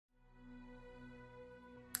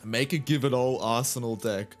Make a give it all Arsenal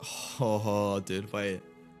deck. Oh, dude, wait.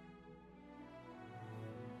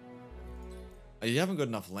 You haven't got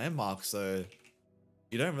enough landmarks, though.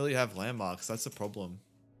 You don't really have landmarks. That's the problem.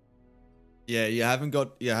 Yeah, you haven't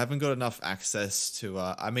got enough access to.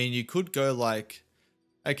 I mean, you could go like.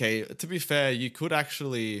 Okay, to be fair, you could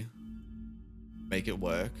actually make it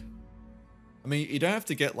work. I mean, you don't have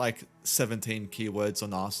to get like 17 keywords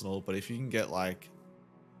on Arsenal, but if you can get like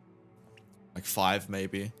 5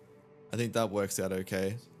 maybe, I think that works out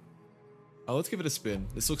okay. Oh, let's give it a spin.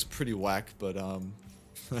 This looks pretty whack, but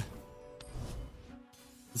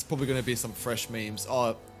there's probably going to be some fresh memes.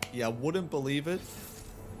 Oh, yeah, I wouldn't believe it.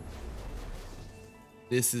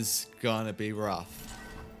 This is gonna be rough.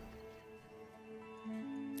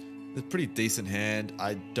 It's a pretty decent hand.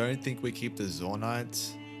 I don't think we keep the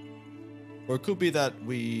Zornite. Or it could be that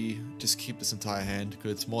we just keep this entire hand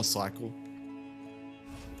because it's more cycle.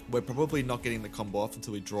 We're probably not getting the combo off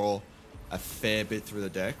until we draw a fair bit through the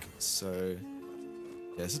deck. So,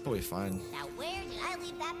 yeah, this is probably fine. Now where did I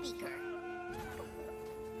leave that beaker?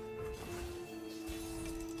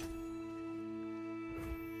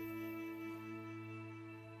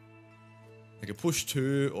 I could push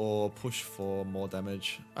 2 or push for more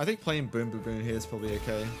damage. I think playing Boom Baboon here is probably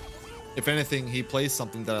okay. If anything, he plays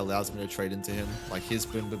something that allows me to trade into him, like his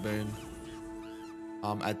Boom Baboon.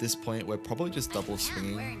 At this point, we're probably just double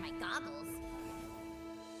swinging. Wearing my goggles.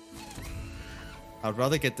 I'd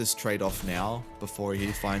rather get this trade off now before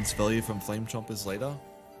he finds value from Flame Chompers later.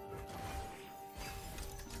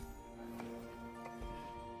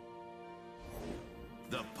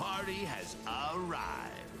 The party has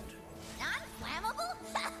arrived. Non-flammable?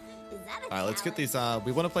 Is that a Alright, let's get these.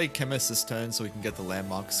 We want to play Chemist this turn so we can get the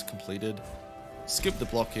landmarks completed. Skip the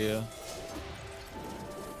block here.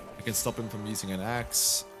 I can stop him from using an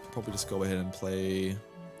axe. Probably just go ahead and play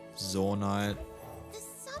Zornite. The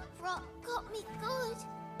sun rock got me good.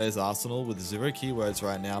 There's Arsenal with 0 keywords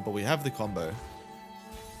right now, but we have the combo.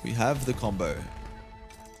 We have the combo.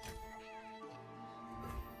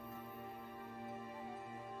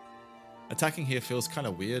 Attacking here feels kind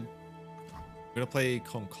of weird. I'm gonna play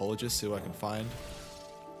Concologist, see what I can find.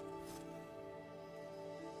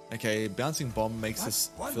 Okay, Bouncing Bomb makes this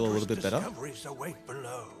feel a little bit better. Await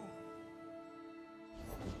below.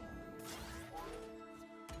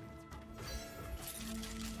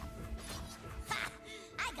 Ha!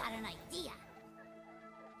 I got an idea.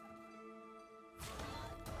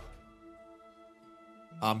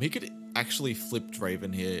 He could actually flip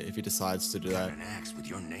Draven here if he decides to do that. An axe with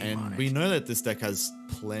your name And on we it. know that this deck has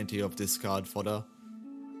plenty of discard fodder.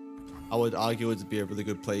 I would argue it would be a really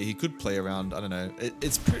good play. He could play around, I don't know.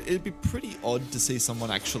 It'd be pretty odd to see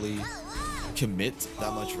someone actually commit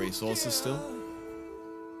that much resources still.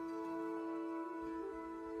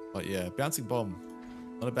 But yeah, Bouncing Bomb.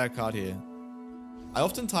 Not a bad card here. I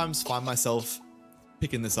oftentimes find myself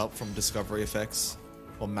picking this up from Discovery effects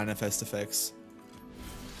or Manifest effects.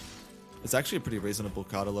 It's actually a pretty reasonable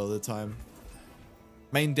card a lot of the time.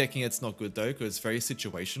 Main decking it's not good though, because it's very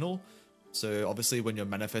situational. So obviously when you're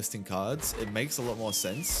manifesting cards, it makes a lot more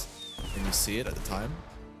sense when you see it at the time.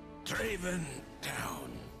 Draven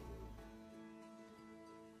down.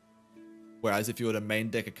 Whereas if you were to main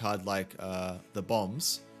deck a card like the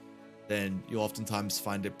bombs, then you'll oftentimes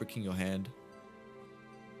find it bricking your hand.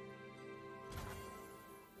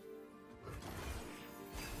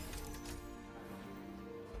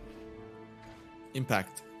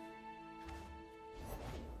 Impact.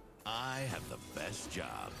 I have the best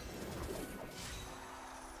job.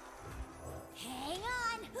 Hang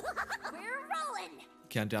on. We're rolling.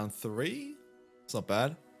 Countdown 3. It's not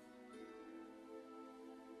bad.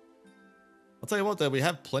 I'll tell you what though, we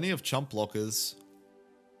have plenty of chump blockers.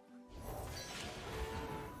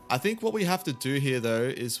 I think what we have to do here though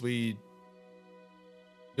is we...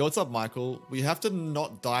 Yo, what's up Michael? We have to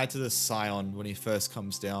not die to the Scion when he first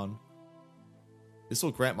comes down. This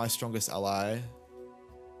will grant my strongest ally.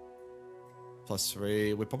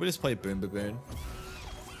 +3. We'll probably just play Boom Baboon.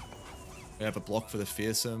 We have a block for the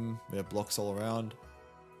Fearsome. We have blocks all around.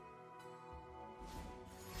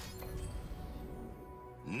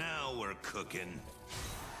 Now we're cooking.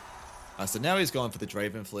 So now he's going for the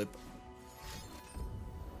Draven flip.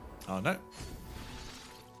 Oh no.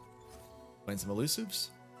 Playing some elusives.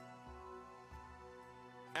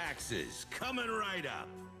 Axes coming right up.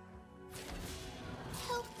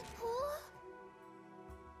 Help the poor.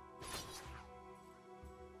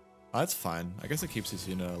 Oh, that's fine. I guess it keeps his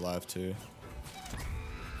unit alive too.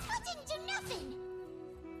 That didn't do nothing.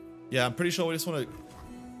 Yeah, I'm pretty sure we just want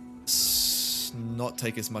to not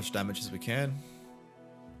take as much damage as we can.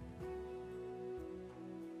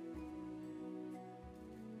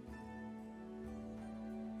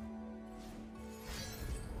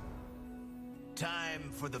 Time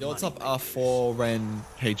for the Yo, what's up, money R4 Ren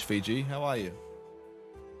HVG? How are you?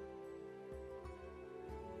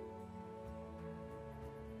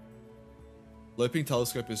 Loping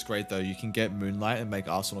Telescope is great though. You can get Moonlight and make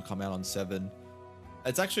Arsenal come out on 7.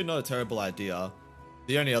 It's actually not a terrible idea.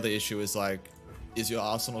 The only other issue is like, is your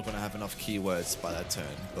Arsenal going to have enough keywords by that turn?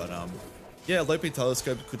 But yeah, Loping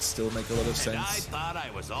Telescope could still make a lot of sense. I thought I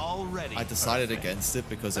was already I decided against it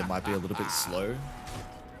because it might be a little bit slow.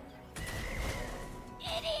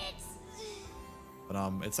 Idiots!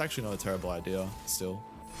 But it's actually not a terrible idea still.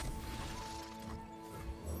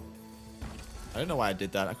 I don't know why I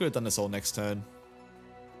did that. I could have done this all next turn.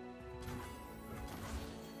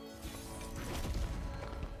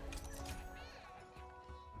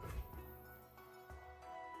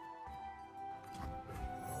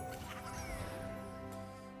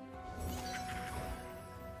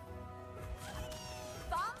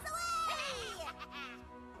 Bombs away!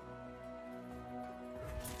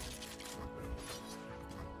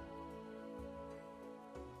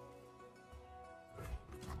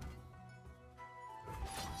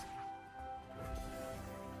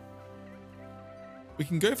 We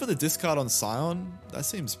can go for the discard on Scion. That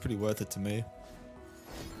seems pretty worth it to me.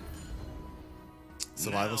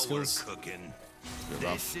 Survival now skills. We're cooking. Bit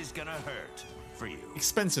rough. This is gonna hurt for you.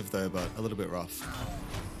 Expensive though, but a little bit rough.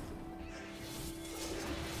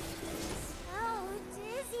 Oh,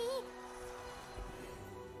 dizzy.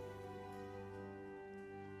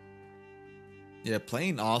 Yeah,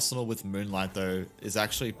 playing Arsenal with Moonlight though is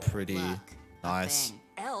actually pretty Look, nice. thing.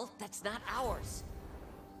 L, that's not ours.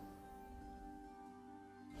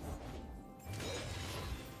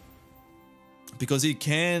 Because he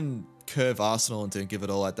can curve Arsenal and give it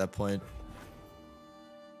all at that point.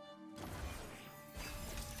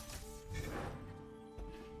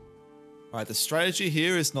 Alright, the strategy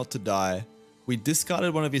here is not to die. We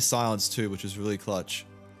discarded one of his Scions too, which was really clutch.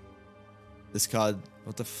 Discard...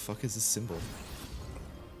 What the fuck is this symbol?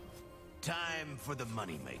 Time for the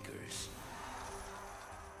moneymakers.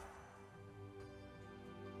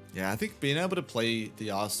 Yeah, I think being able to play the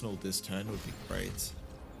Arsenal this turn would be great.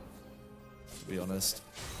 To be honest.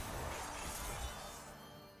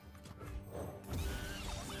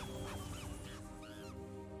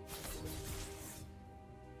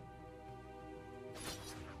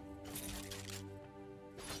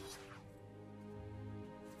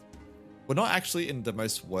 We're not actually in the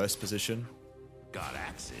most worst position. God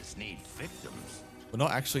axes need victims. We're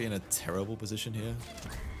not actually in a terrible position here.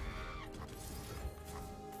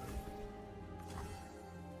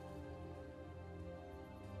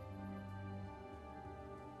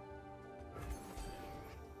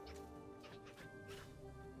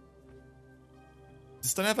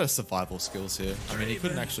 Just don't have a survival skills here. I mean, he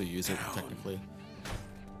couldn't actually use it technically.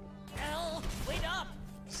 L, wait up!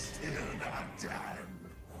 Still not done.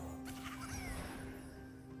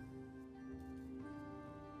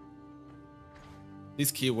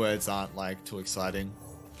 These keywords aren't like too exciting.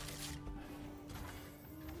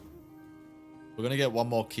 We're gonna get one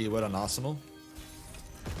more keyword on Arsenal.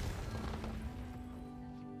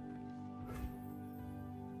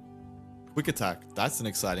 Quick attack. That's an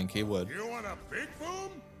exciting keyword. You want a big boom?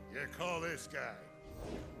 You call this guy.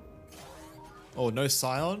 Oh, no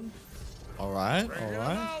Scion? Alright, Bring him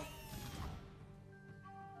alright. out.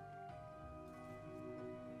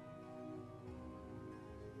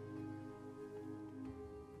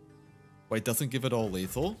 Wait, doesn't Give It All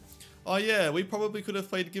lethal? Oh yeah, we probably could have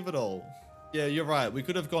played Give It All. Yeah, you're right. We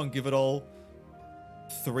could have gone Give It All.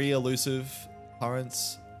 3 elusive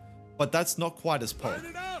currents. But that's not quite as pulp. Turn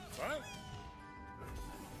it up, huh?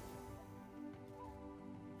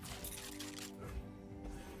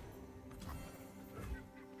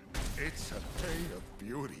 It's a day of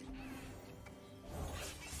beauty.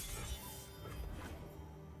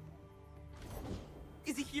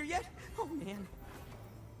 Is he here yet? Oh man.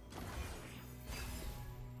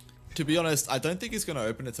 To be honest, I don't think he's going to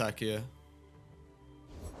open attack here.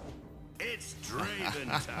 It's Draven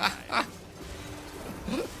time.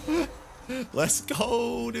 Let's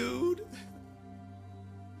go, dude.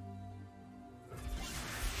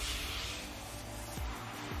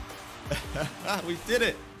 We did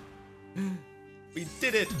it. We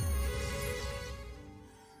did it.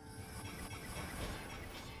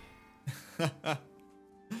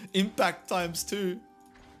 Impact times 2.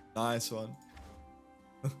 Nice one.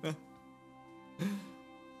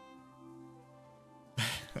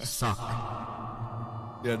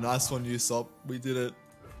 Yeah, nice one, Usopp. We did it.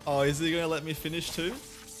 Oh, is he gonna let me finish too?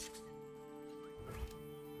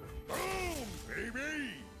 Boom,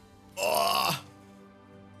 baby. Oh!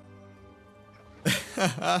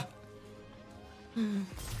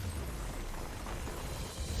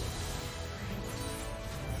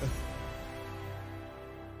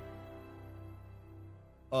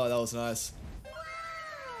 Oh, that was nice.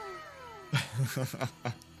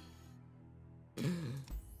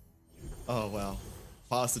 Oh, wow.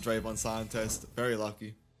 Passed the Draven Sign test. Very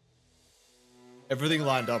lucky. Everything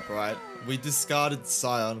lined up right. We discarded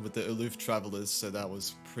Scion with the Aloof Travelers, so that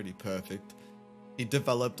was pretty perfect. He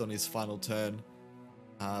developed on his final turn.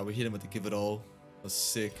 We hit him with the Give It All. It was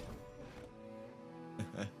sick.